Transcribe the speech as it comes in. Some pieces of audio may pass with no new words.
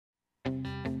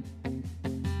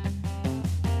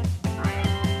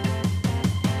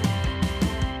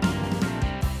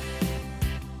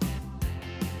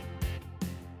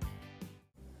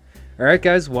Alright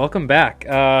guys, welcome back.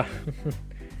 I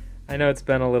know it's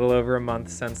been a little over a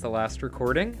month since the last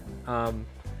recording.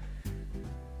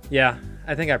 Yeah,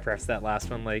 I think I prefaced that last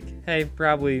one like, hey,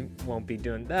 probably won't be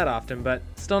doing that often, but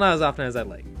still not as often as I'd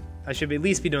like. I should at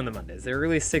least be doing the Mondays. They're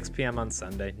released 6 p.m. on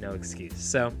Sunday, no excuse.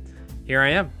 So, here I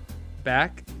am,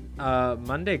 back.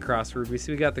 Monday crossword.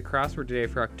 We got the crossword today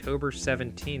for October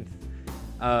 17th.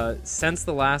 Since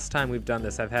the last time we've done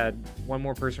this, I've had one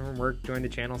more person from work join the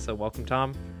channel, so welcome,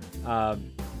 Tom.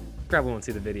 Probably won't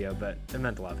see the video, but it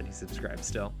meant a lot that he subscribed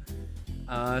still.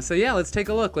 So yeah, let's take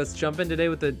a look. Let's jump in today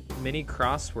with the mini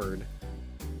crossword.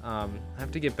 I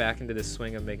have to get back into the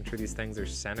swing of making sure these things are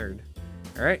centered.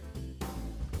 All right.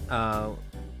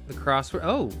 The crossword.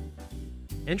 Oh,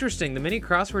 interesting. The mini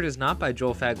crossword is not by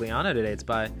Joel Fagliano today. It's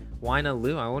by Wina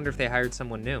Liu. I wonder if they hired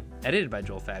someone new. Edited by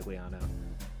Joel Fagliano.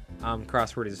 The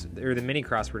mini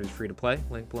crossword is free to play.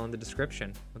 Link below in the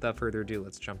description. Without further ado,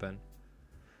 let's jump in.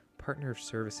 Partner of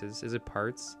services. Is it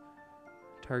parts?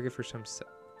 Target for some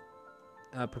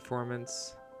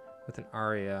performance with an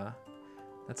aria.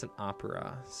 That's an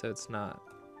opera, so it's not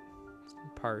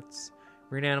parts.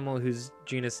 Marine animal whose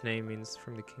genus name means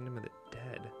from the kingdom of the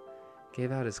dead.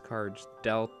 Gave out his cards.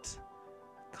 Dealt.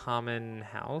 Common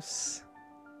house.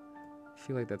 I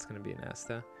feel like that's going to be an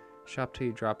Esta. Shop till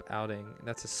you drop outing.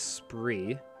 That's a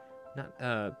spree.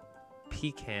 Not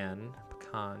pecan.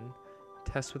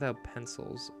 Test without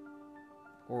pencils.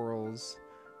 Orals.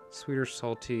 Sweet or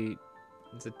salty.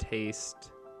 It's a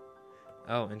taste.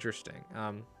 Oh, interesting.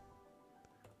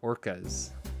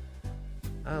 Orcas.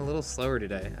 A little slower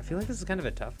today. I feel like this is kind of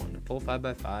a tough one. Full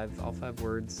 5x5, all 5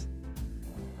 words.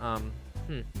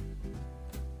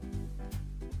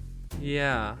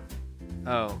 Yeah.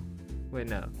 Oh. Wait,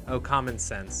 no. Oh, common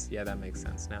sense. Yeah, that makes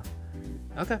sense now.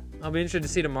 Okay. I'll be interested to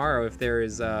see tomorrow if there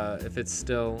is, if it's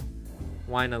still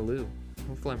Wina Liu.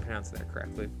 Hopefully I'm pronouncing that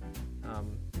correctly. I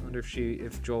wonder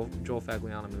if Joel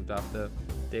Fagliano moved off the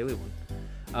daily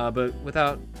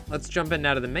one. Let's jump in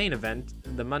now to the main event,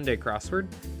 the Monday crossword.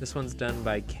 This one's done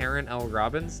by Karen L.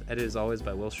 Robbins. Edited as always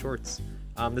by Will Shorts.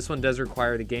 This one does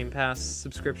require the Game Pass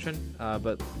subscription,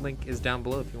 but link is down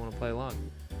below if you want to play along.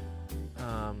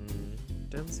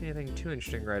 Don't see anything too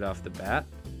interesting right off the bat.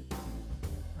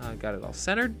 Got it all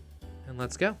centered, and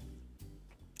let's go.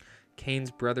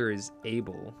 Cain's brother is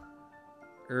Abel.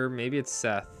 Or maybe it's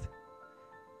Seth.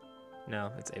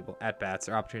 No, it's Abel. At bats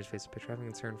or opportunities face a pitcher having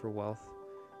concern for wealth,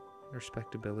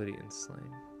 respectability, and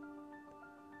slaying.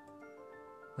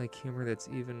 Like humor that's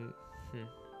even...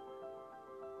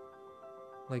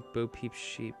 Like Bo Peep's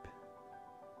sheep.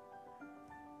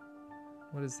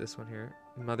 What is this one here?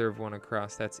 Mother of one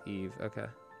across. That's Eve. Okay.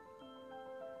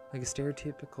 Like a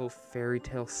stereotypical fairy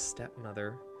tale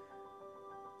stepmother.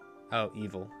 Oh,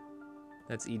 evil.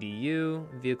 That's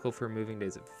EDU. Vehicle for moving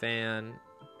days of van.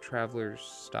 Travelers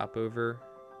stopover.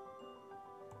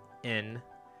 In.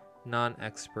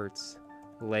 Non-experts.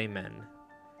 Laymen.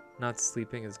 Not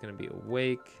sleeping is going to be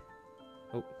awake.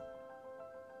 Oh.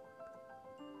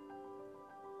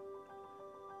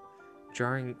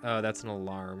 Jarring. Oh, that's an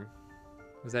alarm.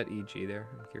 Was that EG there?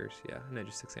 I'm curious. Yeah, no,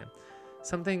 just 6 a.m.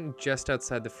 Something just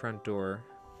outside the front door.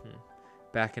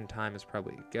 Back in time is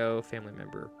probably a go. Family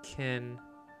member or kin.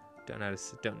 Don't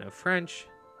know French.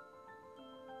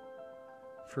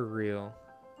 For real.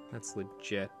 That's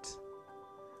legit.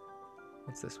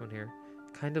 What's this one here?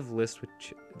 Kind of list with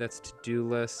that's to-do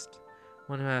list.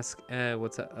 Want to ask,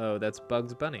 what's that? Oh, that's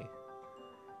Bugs Bunny.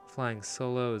 Flying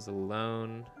solo is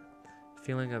alone.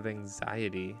 Feeling of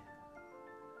anxiety.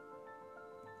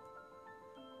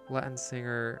 Latin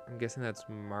singer, I'm guessing that's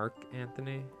Mark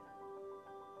Anthony.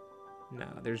 No,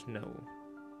 there's no.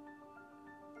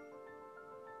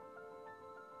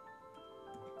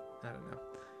 I don't know.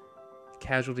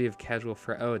 Casualty of casual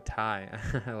oh, a tie.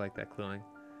 I like that cluing.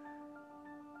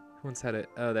 Who once had it?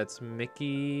 Oh, that's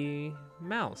Mickey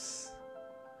Mouse.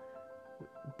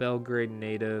 Belgrade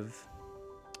native.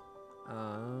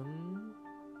 I'll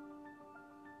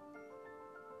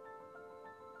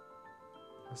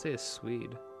say a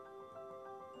Swede.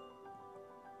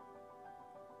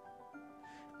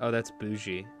 Oh, that's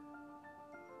bougie.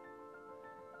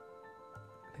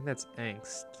 I think that's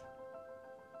angst.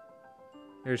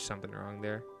 There's something wrong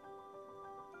there.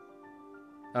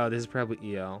 Oh, this is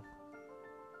probably EL.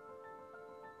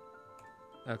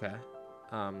 Okay.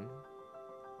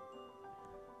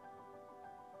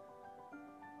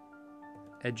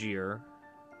 Edgier.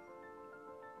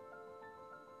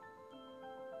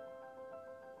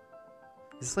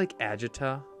 Is this like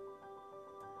agita?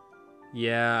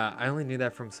 Yeah, I only knew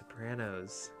that from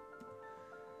Sopranos.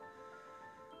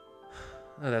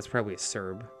 Oh, that's probably a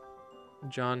Serb.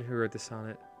 John, who wrote the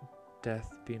sonnet,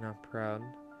 Death, be not proud.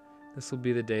 This will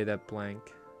be the day that blank.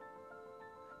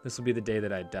 This will be the day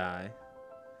that I die.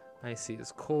 Icy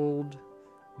is cold.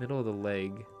 Middle of the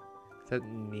leg. Is that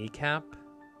kneecap?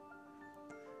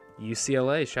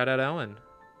 UCLA. Shout out Owen.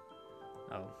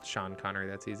 Oh, Sean Connery.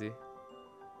 That's easy.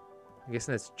 I'm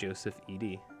guessing that's Joseph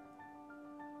Eady.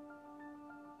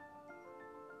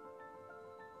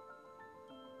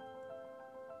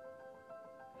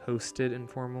 Hosted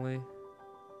informally.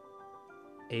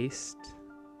 Aced.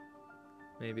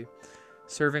 Maybe.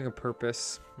 Serving a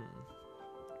purpose.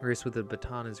 Race with a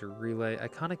baton is a relay.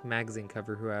 Iconic magazine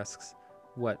cover who asks,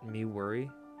 what, me worry?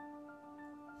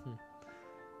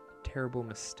 Terrible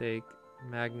mistake.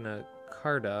 Magna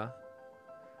Carta.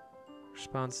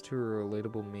 Response to a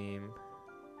relatable meme.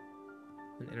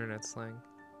 An internet slang.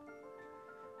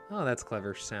 Oh, that's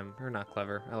clever, Sim. Or not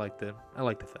clever. I like the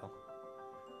fill.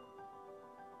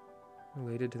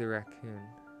 Related to the raccoon.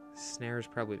 Snare is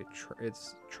probably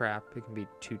it's trap. It can be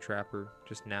to trap or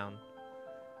just noun.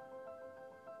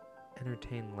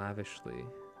 Entertain lavishly.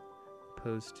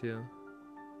 Opposed to.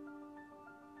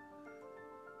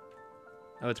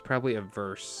 Oh, it's probably a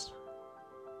verse.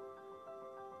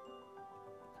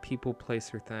 People,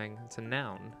 place, or thing. It's a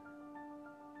noun.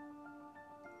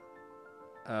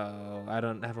 Oh, I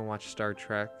haven't watched Star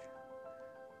Trek.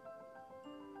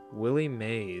 Willie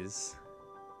Mays.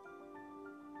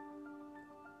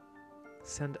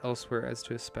 Send elsewhere as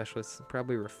to a specialist.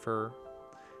 Probably refer.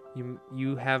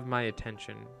 You have my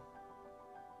attention.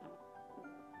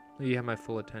 You have my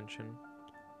full attention.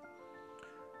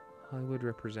 Hollywood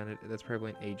representative. That's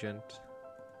probably an agent.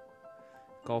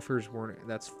 Golfers warning.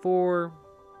 That's for.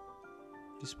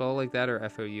 Do you spell it like that or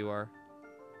F-O-U-R?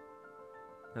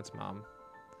 That's mom.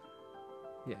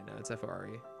 Yeah, no, it's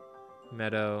F-O-R-E.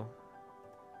 Meadow.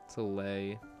 It's a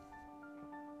lay.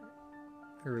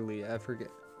 Early. I forget.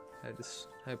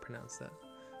 How I pronounce that.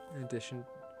 In addition.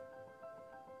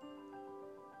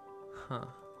 Huh.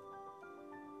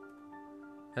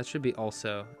 That should be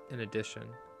also in addition.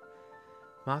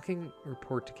 Mocking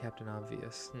report to Captain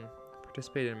Obvious.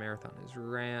 Participated in a marathon is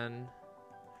ran.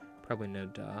 Probably no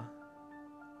duh.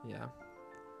 Yeah.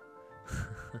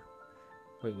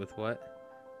 Wait, with what?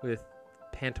 With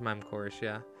pantomime chorus,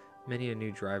 yeah. Many a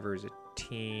new driver is a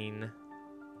teen.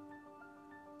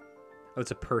 Oh,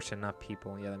 it's a person, not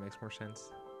people. Yeah, that makes more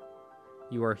sense.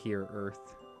 You are here,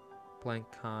 Earth. Blank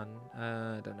con.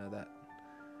 I don't know that.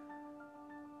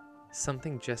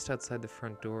 Something just outside the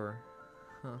front door.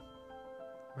 Huh.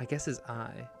 My guess is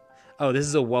I. Oh, this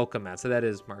is a welcome mat, so that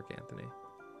is Mark Anthony.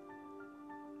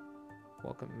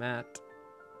 Welcome mat.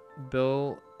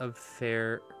 Bill of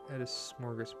fare at a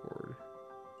smorgasbord.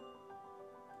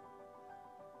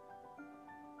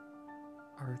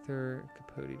 Arthur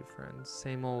Capote to friends.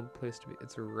 Same old place to be.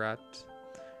 It's a rut.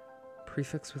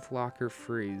 Prefix with lock or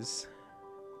freeze.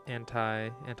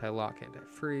 Anti-lock,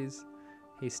 anti-freeze.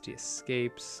 Hasty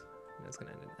escapes. And that's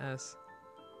going to end in S.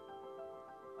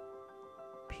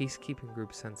 Peacekeeping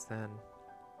group since then.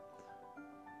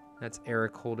 That's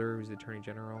Eric Holder, who's the Attorney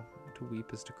General. To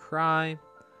weep is to cry.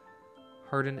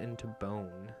 Harden into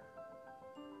bone.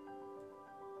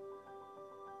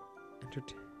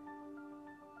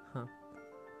 Huh.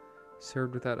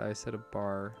 Served without ice at a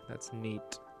bar. That's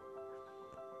neat.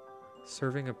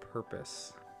 Serving a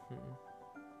purpose.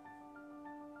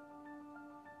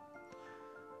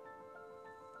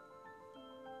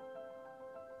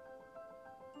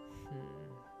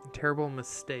 Terrible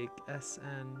mistake.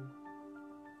 SN.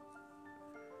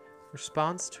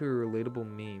 Response to a relatable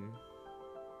meme.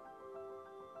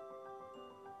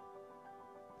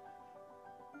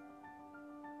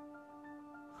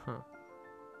 Huh.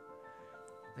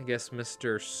 I guess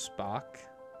Mr. Spock.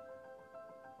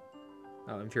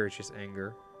 Oh, infuriacious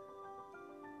anger.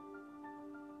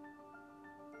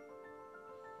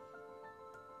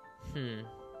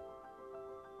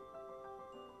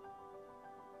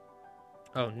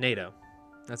 Oh, NATO.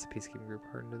 That's a peacekeeping group.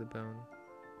 Hardened to the bone.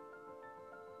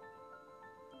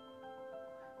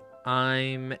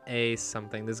 I'm a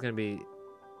something. This is going to be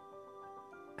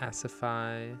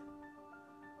ossify.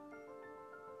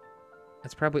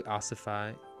 That's probably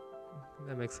ossify.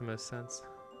 That makes the most sense.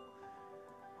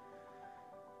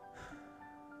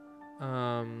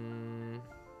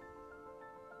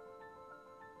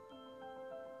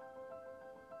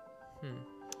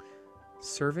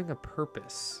 Serving a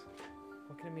purpose.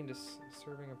 What can it mean to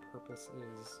serving a purpose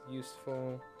is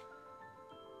useful?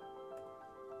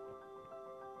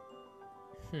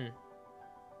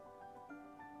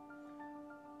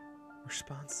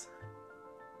 Response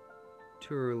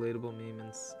to a relatable meme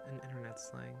in internet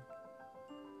slang.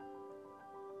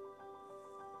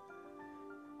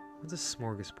 What's a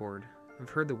smorgasbord? I've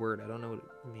heard the word. I don't know what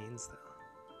it means, though.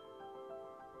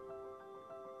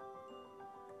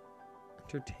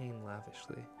 Entertain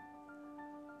lavishly.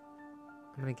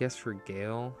 I'm going to guess for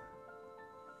Gale.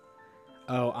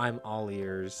 Oh, I'm all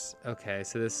ears. Okay,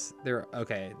 so this...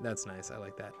 Okay, that's nice. I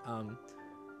like that.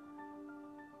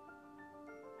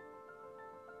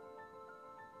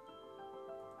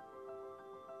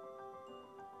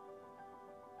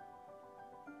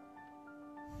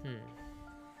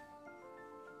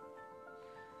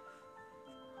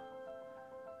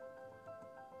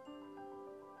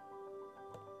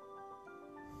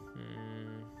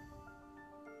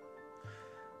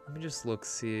 Let me just look,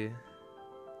 see.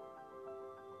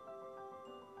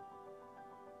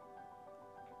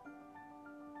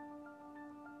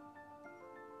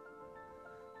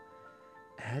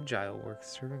 Agile work,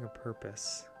 serving a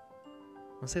purpose.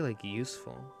 I'll say like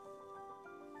useful.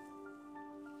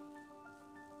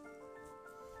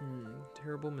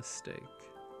 Terrible mistake.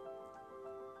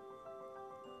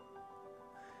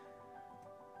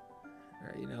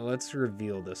 Alright, you know, let's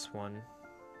reveal this one.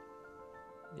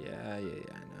 Yeah, I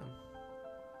know.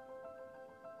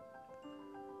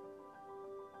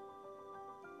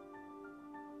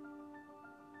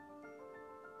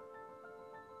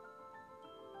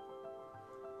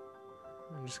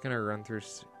 I'm just gonna run through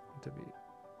to be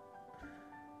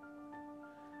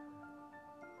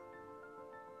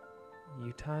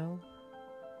utile.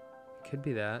 Could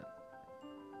be that.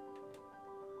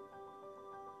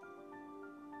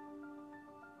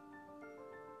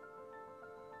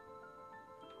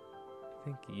 I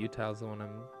think utile's the one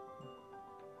I'm...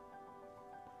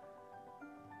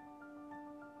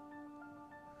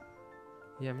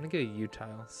 Yeah, I'm gonna get a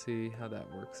utile, see how that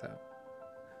works out.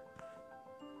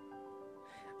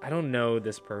 I don't know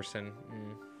this person.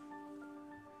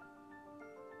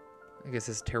 I guess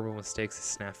his terrible mistakes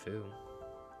is snafu.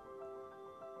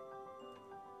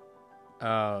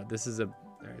 Oh, this is a...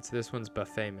 Alright, so this one's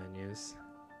buffet menus.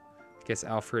 I guess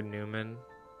Alfred Newman.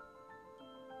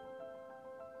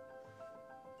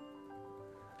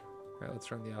 Alright,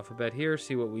 let's run the alphabet here,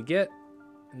 see what we get.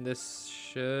 And this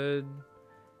should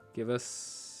give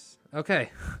us... Okay.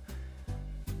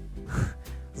 I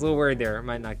was a little worried there. I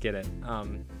might not get it.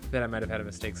 That I might have had a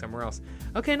mistake somewhere else.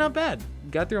 Okay, not bad.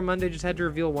 Got through on Monday, just had to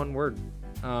reveal one word.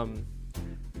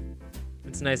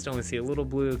 It's nice to only see a little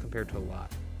blue compared to a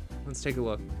lot. Let's take a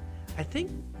look. I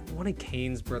think one of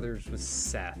Cain's brothers was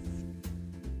Seth.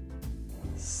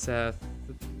 Seth,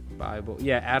 the Bible.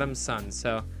 Yeah, Adam's son.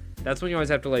 So that's when you always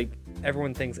have to, like,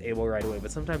 everyone thinks Abel right away,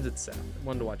 but sometimes it's Seth.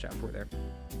 One to watch out for there.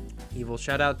 Evil.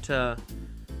 Shout out to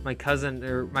my cousin,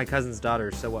 or my cousin's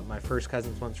daughter. So what, my first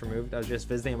cousin's once removed. I was just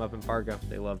visiting them up in Fargo.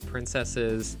 They love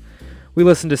princesses. We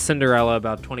listened to Cinderella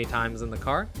about 20 times in the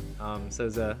car. So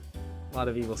there's a lot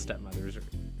of evil stepmothers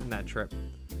in that trip.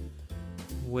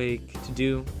 Wake, to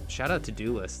do. Shout out to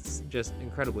do lists. Just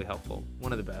incredibly helpful.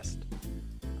 One of the best.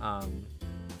 I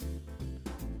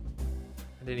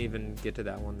didn't even get to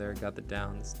that one there. Got the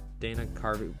downs. Dana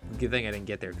Carvey. Good thing I didn't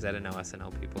get there because I didn't know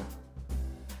SNL people.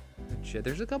 Legit.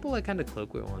 There's a couple like kind of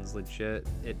colloquial ones. Legit.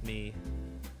 It me.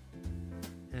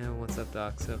 And what's up,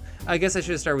 Doc? So I guess I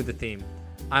should start with the theme.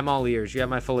 I'm all ears. You have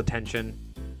my full attention.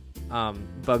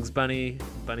 Bugs Bunny.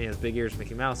 Bunny has big ears.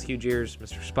 Mickey Mouse, huge ears.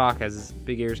 Mr. Spock has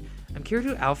big ears. I'm curious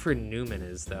who Alfred Newman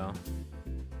is, though.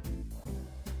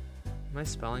 Am I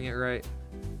spelling it right?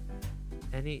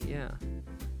 Yeah.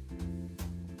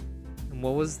 And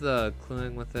what was the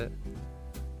cluing with it?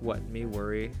 What, me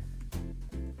worry?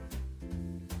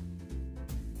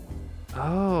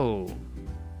 Oh.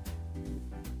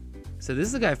 So this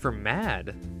is the guy from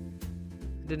Mad.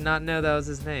 I did not know that was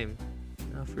his name.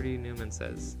 Alfred E. Newman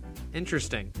says.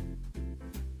 Interesting.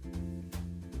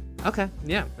 Okay,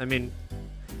 yeah. I mean,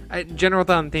 general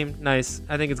thought on theme, nice.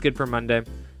 I think it's good for Monday. I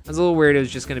was a little worried it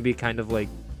was just going to be kind of like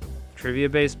trivia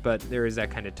based, but there is that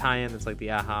kind of tie-in. It's like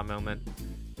the aha moment.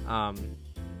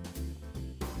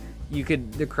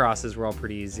 The crosses were all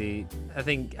pretty easy. I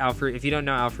think Alfred, if you don't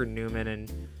know Alfred Newman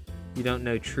and you don't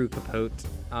know True Capote,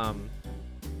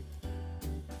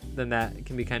 then that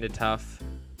can be kind of tough.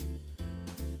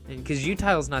 Because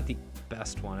utile's not the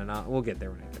best one, and we'll get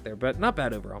there when I get there, but not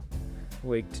bad overall.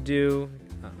 Wake to do.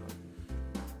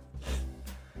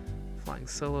 Flying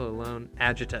solo alone.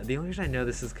 Agita. The only reason I know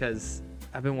this is because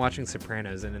I've been watching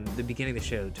Sopranos, and in the beginning of the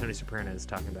show, Tony Soprano is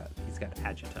talking about he's got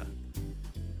agita.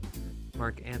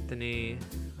 Mark Anthony.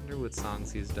 I wonder what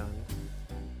songs he's done.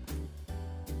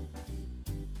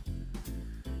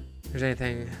 If there's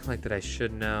anything like that I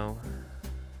should know.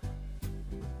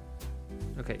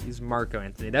 Okay, he's Marco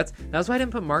Anthony. That's why I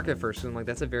didn't put Mark at first. I'm like,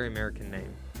 that's a very American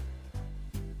name.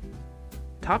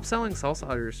 Top selling salsa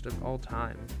artist of all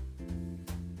time.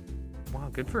 Wow,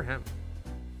 good for him.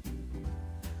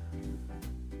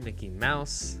 Mickey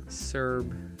Mouse,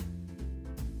 Serb,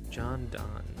 John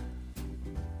Donne.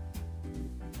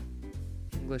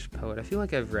 English poet. I feel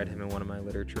like I've read him in one of my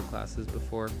literature classes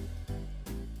before.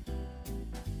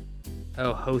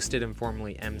 Oh, hosted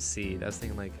informally, MC. I was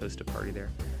thinking like host a party there.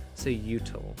 So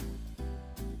util.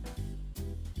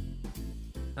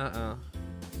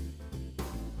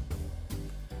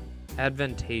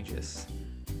 Advantageous.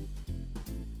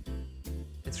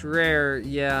 It's rare,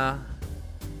 yeah.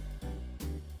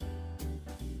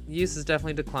 Use has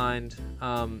definitely declined.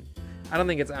 I don't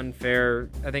think it's unfair.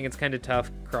 I think it's kind of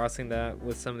tough crossing that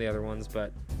with some of the other ones,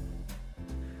 but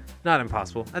not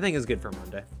impossible. I think it's good for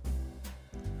Monday.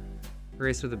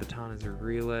 Race with a baton is a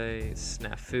relay.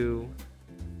 Snafu.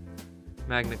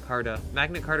 Magna Carta.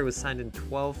 Magna Carta was signed in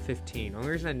 1215. The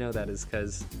only reason I know that is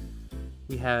because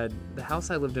we had the house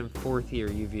I lived in 4th year,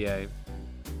 UVA.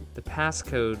 The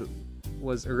passcode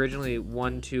was originally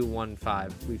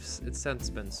 1215. It's since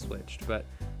been switched, but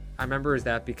I remember is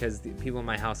that because the people in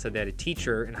my house said they had a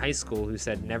teacher in high school who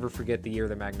said never forget the year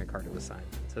the Magna Carta was signed.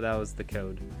 So that was the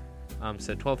code.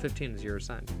 So 1215 is year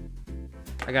signed.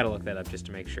 I gotta look that up just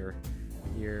to make sure.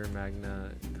 Year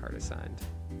Magna Carta signed.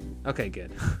 Okay,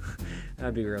 good.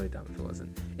 That'd be really dumb if it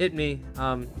wasn't. Me.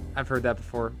 I've heard that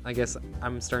before. I guess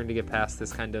I'm starting to get past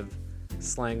this kind of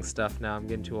slang stuff now. I'm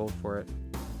getting too old for it.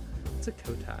 What's a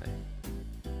kotai?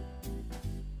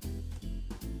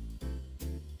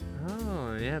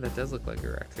 Oh, yeah, that does look like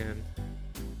a raccoon.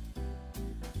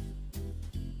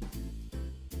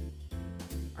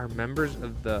 Are members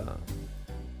of the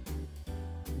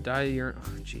diurnal...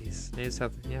 Oh, jeez. Native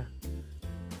South... Yeah.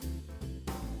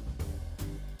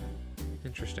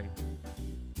 Interesting.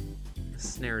 The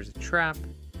snare is a trap.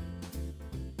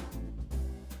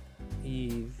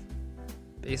 Eve.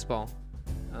 Baseball.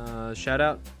 Shout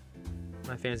out.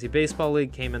 My fantasy baseball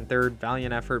league came in 3rd.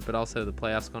 Valiant effort, but also the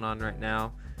playoffs going on right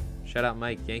now. Shout out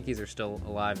Mike. Yankees are still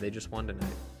alive. They just won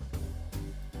tonight.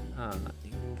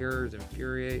 Ingers,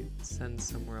 infuriate, send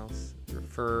somewhere else.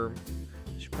 Refer.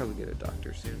 Should probably get a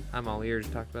doctor soon. I'm all ears.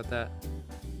 Talked about that.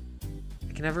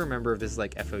 I can never remember if this is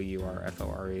like FOUR,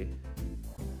 FORE.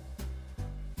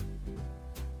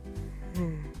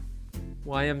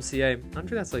 YMCA. I'm not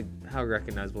sure that's like how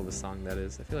recognizable of a song that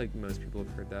is. I feel like most people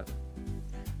have heard that.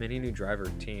 Many new driver,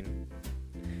 teen.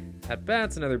 At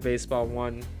bats, another baseball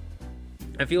one.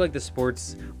 I feel like the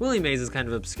sports... Willie Mays is kind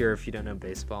of obscure if you don't know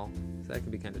baseball. So that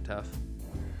could be kind of tough.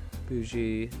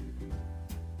 Bougie.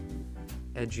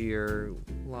 Edgier.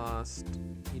 Lost.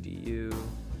 EDU.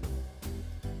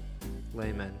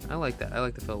 Layman. I like that. I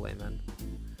like the Phil Layman.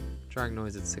 Jarring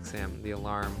noise at 6 a.m. The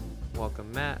alarm.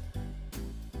 Welcome, Matt.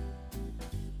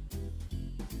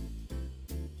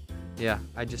 Yeah,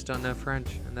 I just don't know French,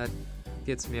 and that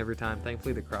gets me every time.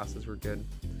 Thankfully, the crosses were good.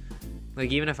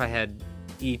 Like, even if I had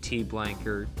ET blank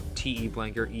or TE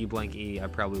blank or E blank E, I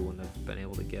probably wouldn't have been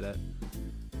able to get it.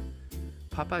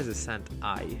 Popeye's Ascent,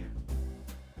 I.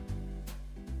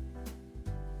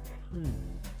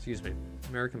 Excuse me.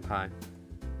 American Pie.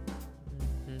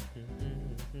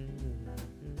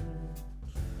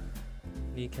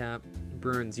 Kneecap.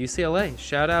 Bruins. UCLA.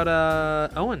 Shout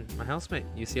out Owen, my housemate.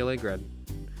 UCLA grad.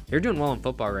 They're doing well in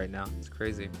football right now. It's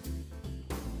crazy.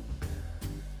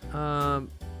 A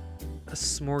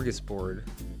smorgasbord.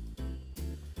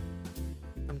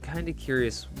 I'm kind of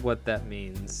curious what that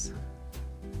means.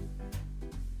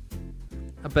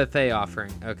 A buffet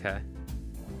offering. Okay.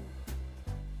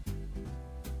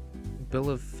 Bill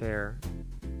of fare.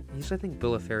 Usually I think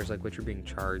bill of fare is like what you're being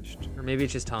charged. Or maybe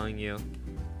it's just telling you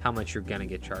how much you're gonna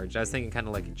get charged. I was thinking kind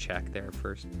of like a check there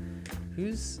first.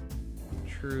 Who's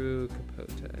TRU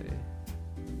Capote?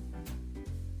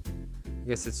 I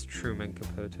guess it's Truman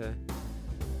Capote.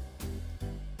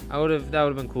 That would have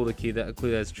been cool to include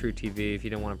that as True TV if you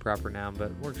didn't want a proper noun,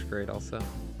 but works great also.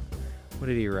 What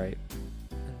did he write?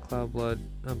 In Cloud Blood.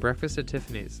 Oh, Breakfast at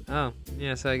Tiffany's. Oh,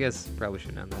 yeah, so I guess probably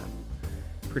should know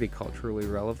that. Pretty culturally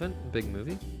relevant. Big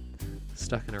movie.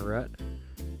 Stuck in a rut.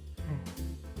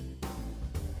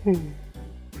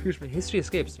 Excuse me. History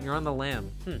escapes. You're on the lam.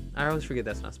 I always forget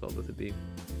that's not spelled with a B.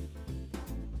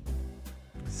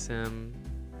 Sim.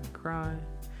 Cry.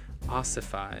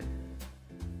 Ossify.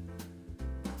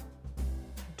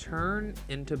 Turn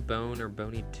into bone or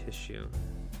bony tissue.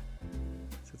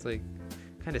 So it's like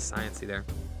kind of sciencey there.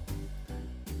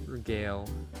 Regale.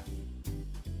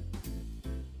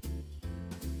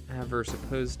 Adverse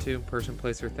opposed to. Person,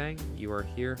 place, or thing. You are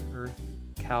here. Earth.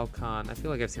 Calcon. I feel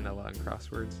like I've seen that a lot in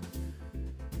crosswords.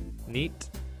 Neat.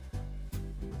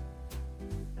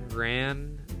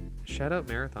 Ran. Shout out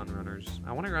marathon runners.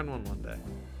 I want to run one day.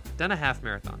 Done a half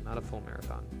marathon, not a full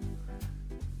marathon.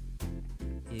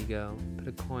 Ego. Put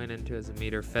a coin into as a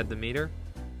meter. Fed the meter.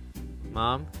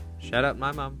 Mom. Shout out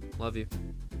my mom. Love you.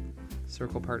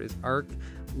 Circle part is arc.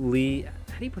 Lee.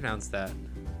 How do you pronounce that?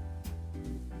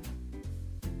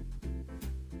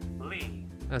 Lee.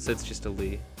 Oh, so it's just a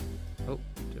Lee. Oh,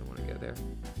 didn't want to go there.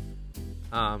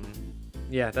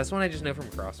 Yeah, that's one I just know from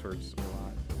Crosswords a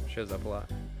lot. Shows up a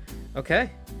lot. Okay.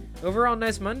 Overall,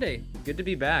 nice Monday. Good to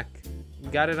be back.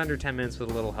 Got it under 10 minutes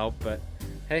with a little help, but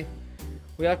hey,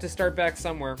 we have to start back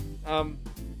somewhere.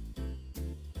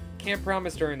 Can't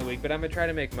promise during the week, but I'm going to try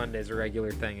to make Mondays a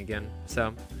regular thing again.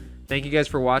 So, thank you guys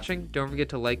for watching. Don't forget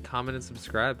to like, comment, and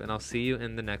subscribe, and I'll see you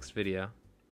in the next video.